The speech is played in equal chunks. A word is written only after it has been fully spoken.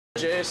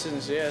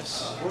Jason's,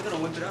 yes. We're gonna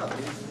whip it up.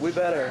 We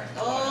better.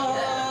 Oh,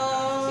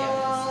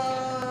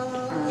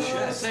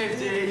 shit.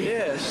 Safety.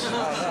 Yes.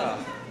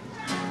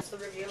 The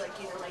review, like,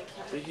 you know, like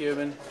Be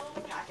human.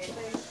 package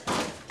thing.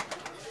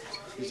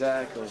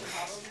 Exactly.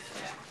 That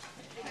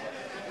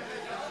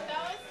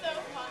was so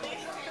funny.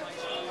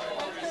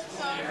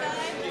 So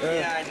good.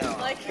 Yeah, I know.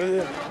 Like,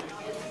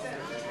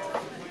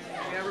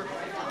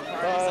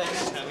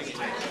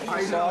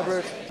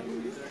 Robert.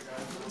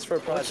 It's for a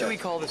project. What should we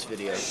call this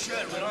video?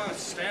 Shit, we don't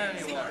understand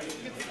anymore.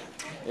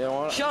 You don't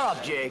want it? Shut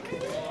up, Jake.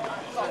 Kick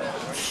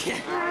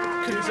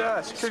his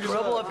ass. Kick his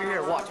Rubble ass. up your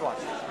ear. Watch.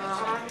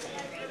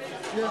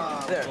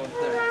 There.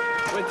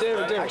 Wait,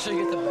 David. Actually,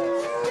 get the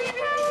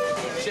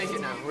best. Shake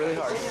it now, really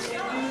hard.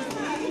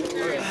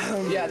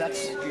 Yeah,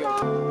 that's good.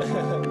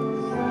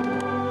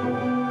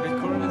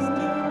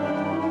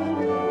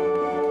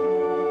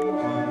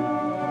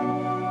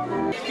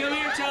 Come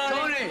here,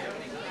 Tony.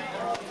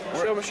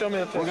 Show me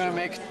the picture. We're gonna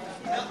make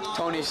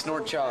Tony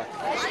snort chalk.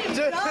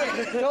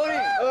 Tony!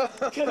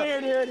 Come here,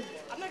 dude.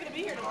 I'm not gonna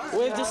be here tomorrow.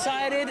 We've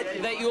decided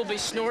that you will be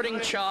snorting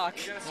chalk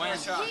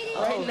right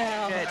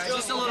now.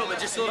 Just a little bit,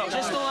 just a little bit.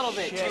 Just a little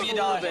bit. Give me a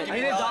dollar. I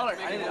need a dollar.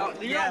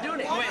 You're not doing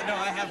it. Oh, wait, no,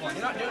 I have one.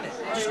 You're not doing it.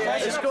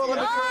 Let's go. Let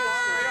me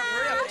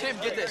Hurry up, Tim,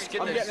 get this.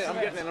 I'm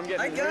getting it.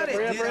 I got it.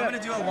 Hurry up, Dude, hurry I'm up.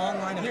 gonna do a long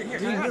line. Here.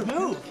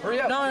 Move. Hurry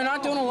up. No, you're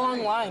not doing a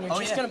long line. You're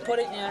just yeah. gonna put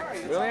it in your...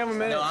 We only have a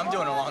minute. No, I'm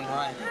doing a long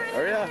line.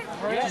 Hurry up.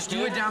 Just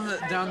do it down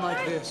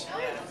like this.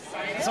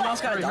 Someone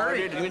else got a dollar.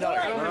 Give me a dollar.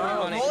 I don't have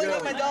money. Only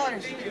got my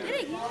dollars.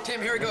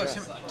 Tim, here it goes.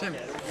 Tim.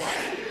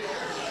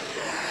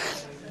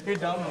 You're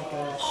dumb.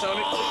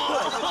 Tony.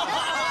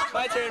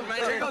 My turn.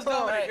 Here goes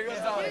Dominic. Here goes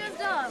Dominic.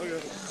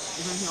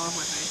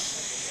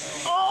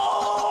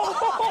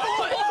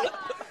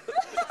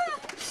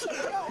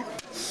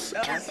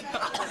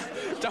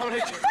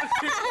 Dominic.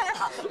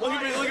 Look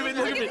at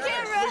me.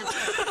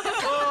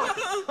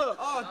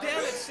 Oh,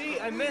 damn it. See,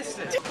 I missed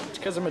it. It's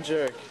because I'm a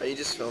jerk. Are you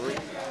just filming?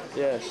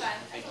 Yes.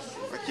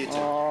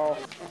 Oh.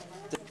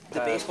 The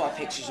baseball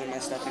pictures are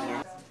messed up in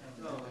here.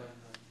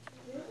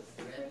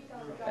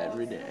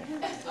 Every day.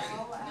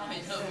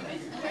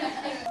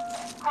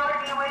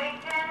 Courtney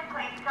Whittington,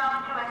 please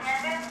come to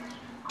attendance.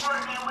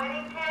 Courtney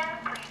Whittington,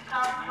 please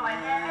come to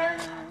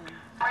attendance.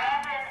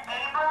 Brandon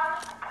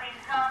Abrams, please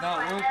come to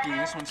attendance.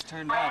 This one's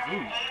turned off.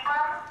 Brandon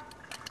Abrams.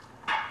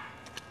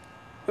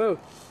 Woo.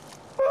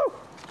 Woo.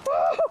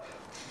 Woo.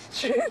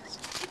 Cheers.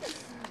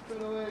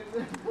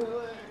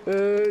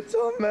 It's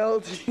all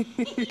melty.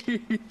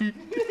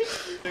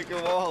 Take a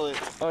wallet.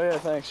 Oh yeah,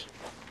 thanks.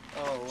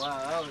 Oh wow,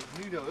 that was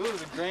new though. It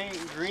was a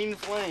green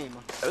flame.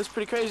 That was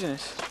pretty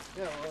craziness.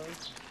 Yeah, it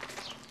was.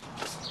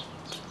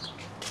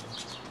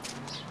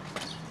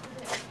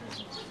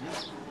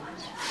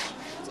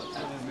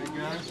 Big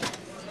guy.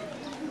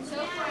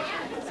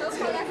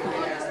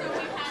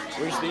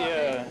 Where's the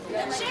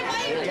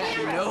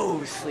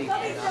No sleep.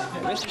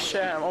 Mr.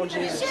 Sham? Oh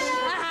Jesus.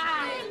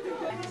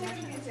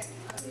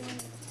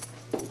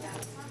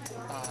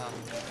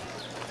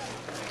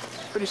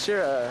 Pretty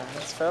sure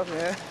it's felt,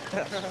 yeah.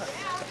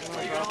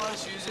 Are you gonna let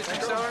us use it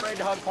next summer?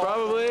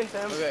 Probably.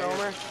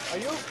 Are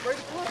you afraid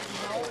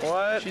of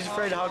What? She's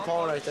afraid to hug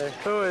Paul right there.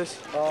 Who is?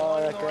 Oh,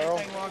 that girl.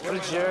 What a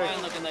jerk.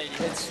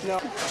 It's no.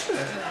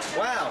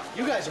 Wow,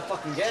 you guys are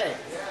fucking gay.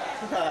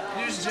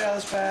 You're just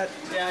jealous, Pat.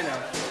 Yeah, I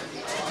know.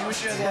 You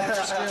wish you had the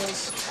acting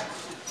skills.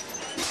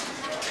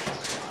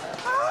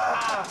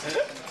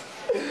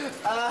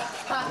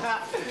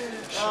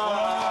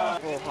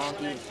 Oh,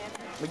 honky.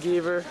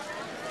 McGeever.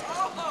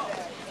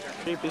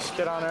 Creepiest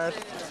kid on earth.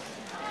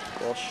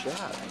 Well,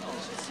 shot.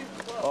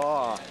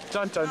 Oh,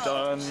 dun dun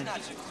dun.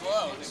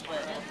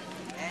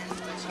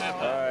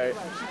 Alright.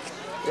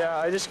 Yeah,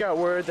 I just got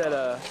word that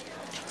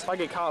if I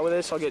get caught with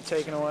this, I'll get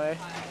taken away.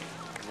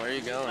 Where are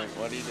you going?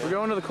 What are you We're doing?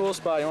 going to the cool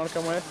spot. You want to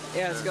come with?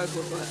 Yeah, let's go to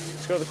the spot.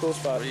 Let's go to the cool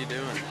spot. What are you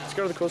doing? Let's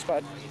go to the cool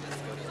spot.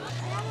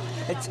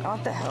 It's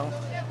what the hell?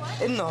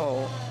 In the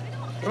hole.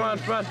 Come on,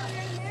 come on.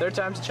 Third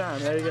time's a charm.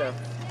 There you go.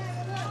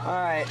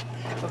 Alright.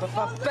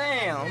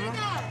 Bam!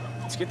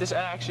 Let's get this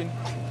action.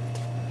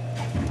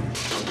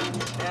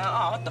 Yeah,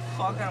 oh, what the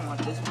fuck? I don't want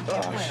this.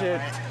 Oh,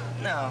 shit.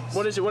 No.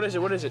 What is it? What is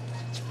it? What is it?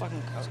 It's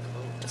fucking cold.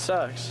 It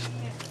sucks.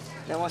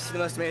 That wants to be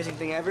the most amazing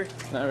thing ever?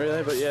 Not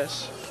really, but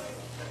yes.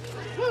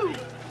 Woo!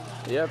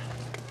 Yep.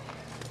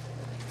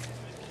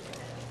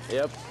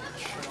 Yep.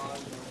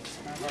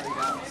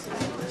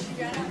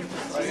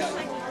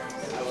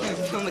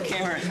 Film the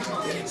camera.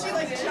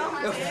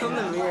 Yo, film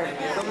the mirror.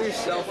 Film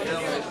yourself.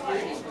 Film it.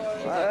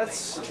 Wow,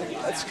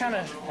 that's kind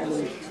of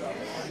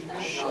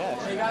shit.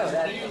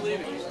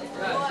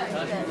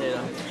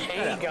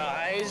 Hey,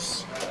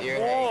 guys.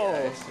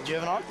 Whoa. Did you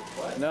have it on?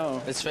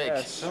 No. It's fake.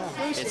 Yes.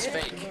 It's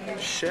fake.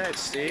 Shit,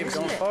 Steve.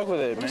 Don't fuck with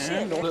it,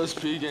 man. What those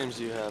P games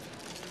do you have?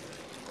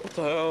 What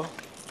the hell?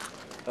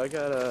 I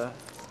got a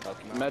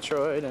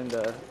Metroid and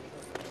Zelda.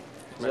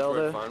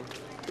 Metroid Fun.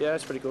 Yeah,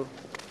 it's pretty cool.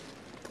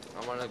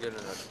 I want to get an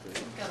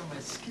XP.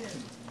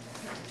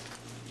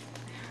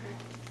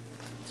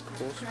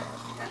 cool spot.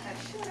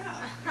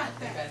 I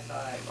think I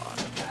saw that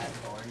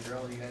foreign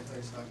girl you guys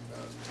always talked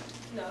about.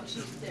 No,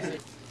 she's there.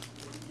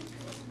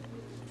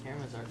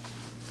 Cameras are.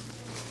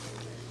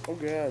 Oh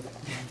god.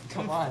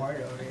 Come on.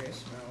 Fart over here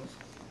smells.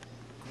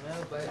 No,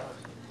 but.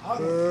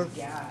 Oh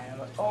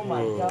god. Oh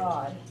my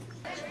god.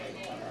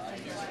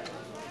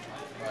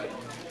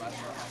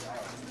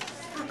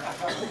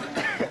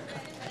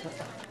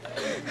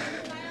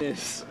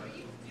 Yes.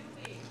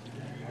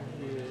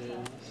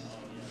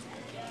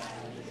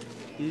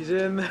 He's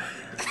in there.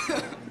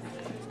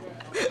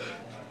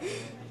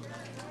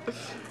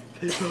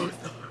 They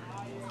both are.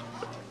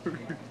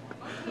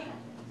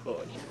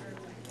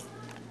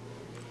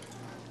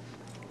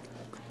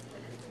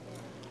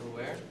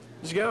 Where?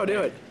 Just go,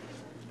 do it.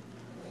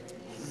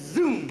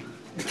 Zoom!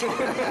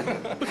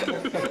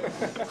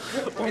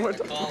 One more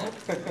time.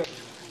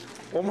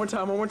 One more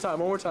time, one more time,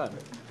 one more time.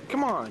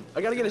 Come on. I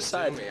gotta get a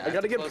side. I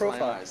gotta get a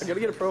profile. I gotta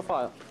get a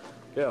profile.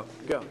 Go,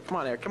 go. Come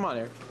on, Eric. Come on,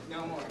 Eric.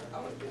 No more.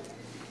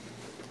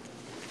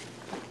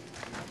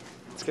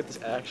 Let's get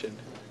this action.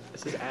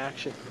 This is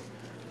action.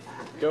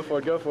 Go for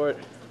it, go for it.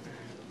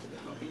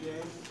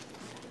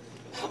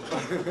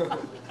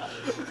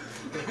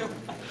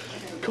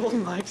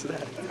 Colton likes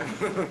that.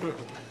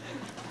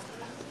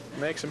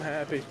 Makes him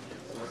happy.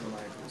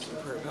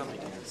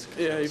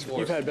 Yeah,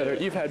 you've had better.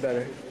 You've had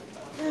better.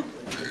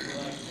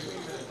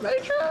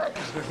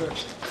 Matrix!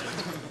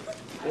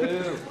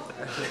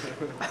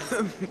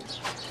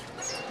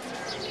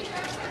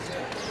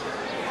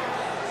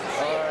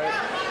 Alright.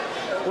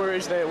 Where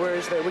is they? Where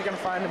is they? We're gonna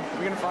find him.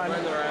 We're gonna find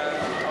him.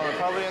 Oh,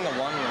 probably in the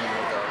one room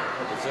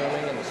with the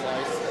zooming and the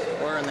slice.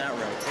 Or in that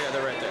room. Yeah,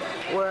 they're right there.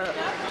 Where?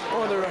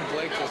 Oh, they're right.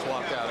 Blake just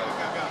walked out of it.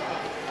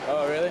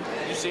 Oh, really?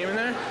 Did you see him in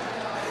there?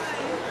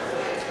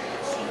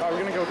 Oh, we're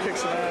gonna go kick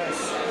some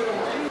ass.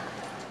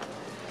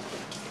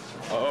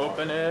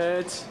 Open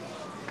it.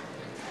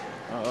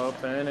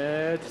 Open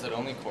it. Is it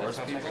only course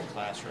people?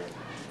 Classroom.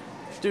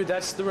 Dude,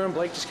 that's the room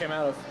Blake just came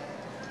out of.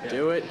 Yeah.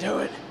 Do it, do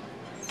it.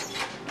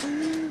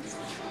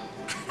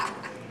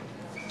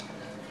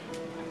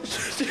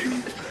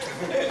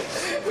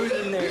 Who's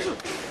in there?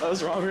 That was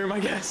the wrong room, I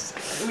guess.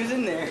 Who's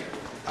in there?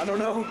 I don't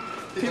know.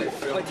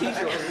 My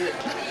teacher.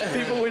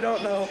 People we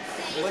don't know.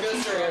 What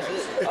teacher is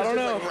it? I don't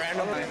know.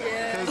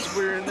 Because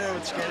we were in there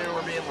with Skinner,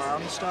 we're being loud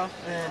and stuff,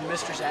 and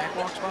Mr. Zach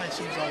walks by and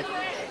seems like,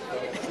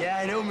 yeah,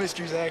 I know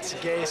Mr. Zach's the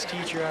gayest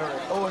teacher ever.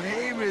 Oh,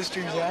 hey,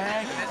 Mr.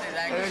 Zach.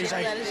 And he's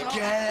like,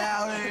 get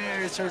out of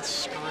here, and starts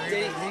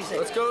screaming.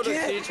 Let's go to the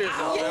teacher's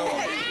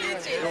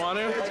office. You want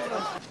to?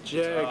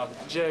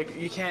 Jag,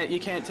 you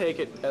can't take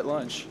it at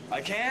lunch. I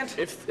can't?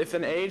 If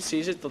an aide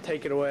sees it, they'll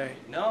take it away.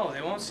 No,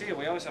 they won't see it.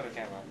 We always have a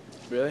camera.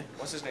 Really?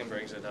 What's his name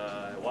brings it?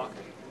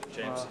 Walker.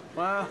 James.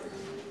 Well,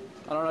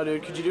 I don't know,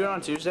 dude. Could you do it on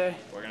Tuesday?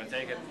 We're gonna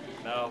take it.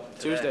 No.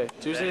 Tuesday.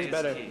 Tuesday's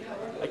better.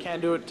 I can't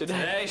do it today.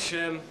 Today,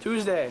 Shim.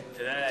 Tuesday.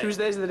 Today.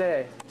 Tuesday's the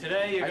day.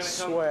 Today you're I gonna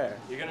come. swear.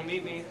 You're gonna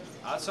meet me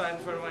outside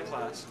in front of my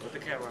class with the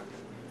camera,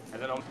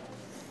 and then I'll.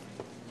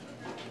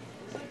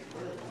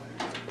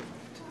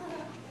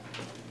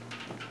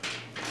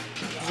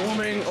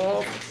 Zooming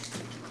up.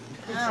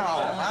 Ow,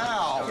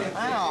 ow,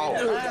 ow,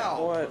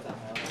 ow. What?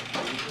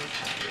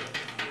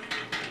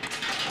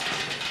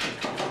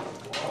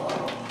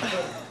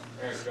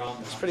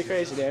 It's pretty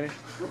crazy, Danny.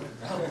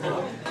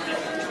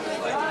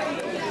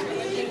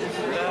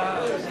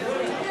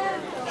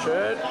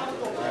 Should?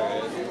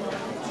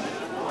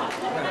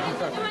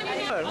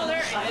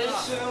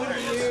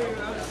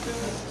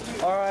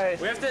 All right.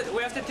 We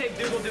have to take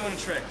Dougal doing a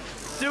trick.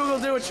 Dougal,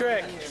 do a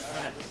trick.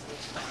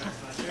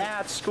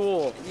 At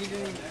school.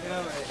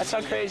 That's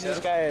how crazy this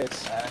guy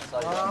is.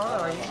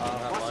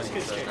 Watch this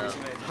kid's kickers,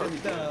 man.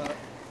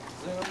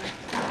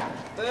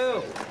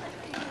 Boo!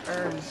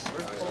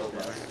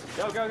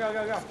 Go, go, go,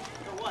 go, go.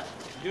 For what?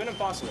 Do an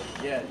impossible.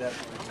 Yeah,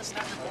 definitely.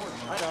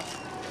 I know.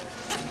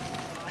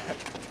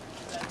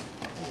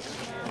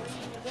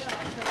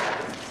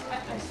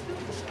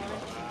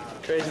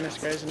 Craziness,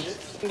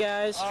 craziness.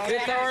 Guys,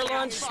 with our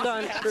lunch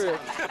stunt crew.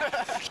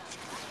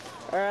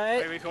 All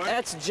right,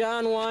 that's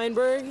John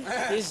Weinberg.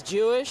 He's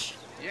Jewish,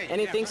 and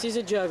he thinks he's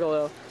a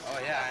juggalo. Oh,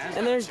 yeah, I am.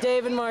 And there's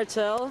David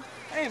Martell.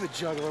 I am a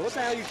juggler. What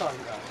the hell are you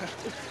talking about?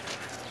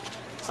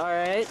 All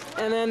right,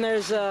 and then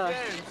there's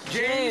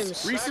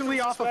James. Recently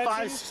off of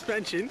 5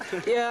 suspension.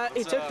 Yeah,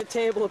 he took the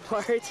table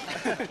apart.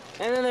 And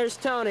then there's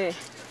Tony,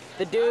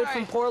 the dude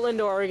from Portland,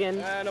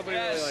 Oregon. Nobody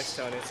really likes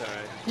Tony. It's all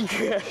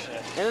right.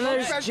 And then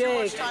there's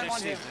Jake,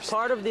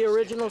 part of the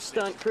original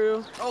stunt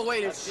crew. Oh,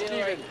 wait, it's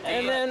Steven.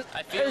 And then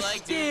there's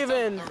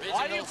Steven.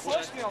 Why do you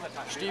push me all the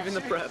time? Steven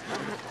the prep.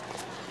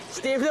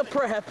 Steve the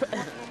prep.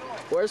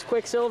 Wears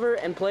Quicksilver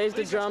and plays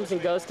the drums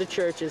and goes to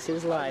church is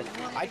his life.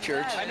 I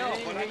church. I know,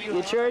 but I mean,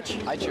 You church?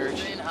 I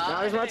church.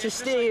 Not as much as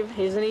Steve.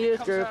 He's in a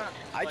youth group.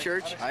 I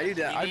church. I do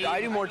that.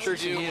 I do more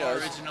church than he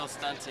does. Original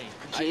stunting.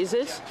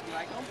 Jesus?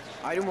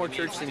 I do more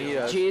church than he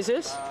does.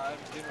 Jesus?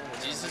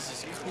 Jesus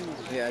is cool.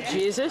 Yeah,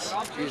 Jesus?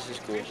 Jesus is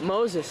cool.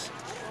 Moses.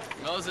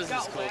 Moses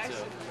is cool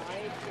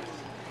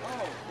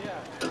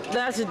too.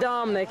 That's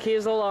Dominic.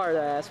 He's a lard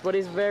ass, but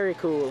he's very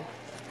cool.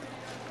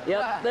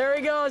 Yep, there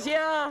he goes.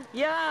 Yeah,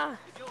 yeah.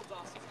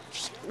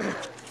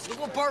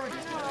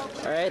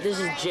 Alright, this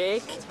is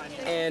Jake,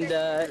 and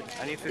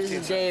this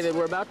is David.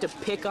 We're about to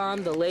pick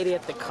on the lady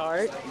at the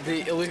cart.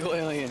 The illegal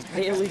alien.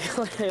 The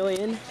illegal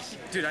alien.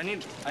 Dude, I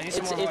need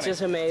some more money. It's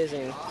just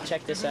amazing.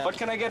 Check this out. What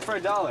can I get for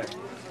 $1?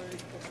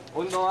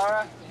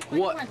 $1?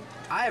 What?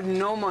 I have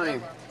no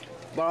money.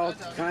 Borrow,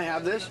 can I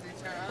have this?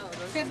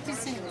 50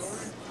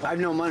 cents. I have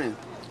no money.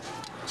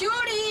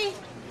 Judy!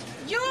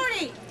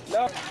 Judy!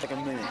 No. Like a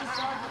minute.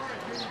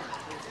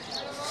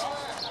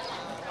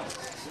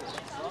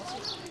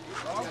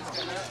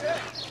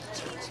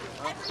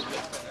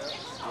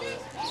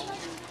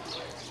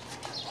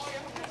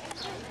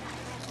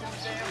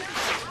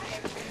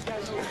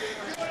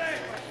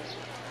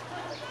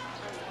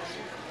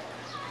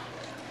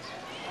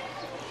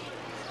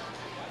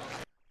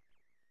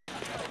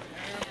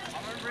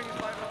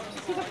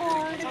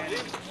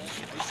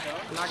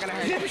 I'm not gonna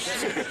hurt you.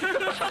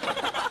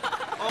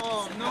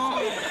 Oh no!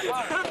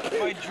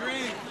 My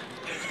dream.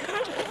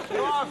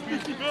 That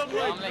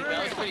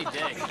was pretty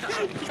dick.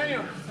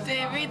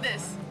 Dave, read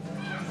this.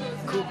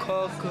 Cool,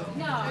 cool, cool.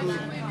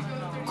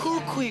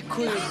 Cool, cool,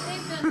 cool.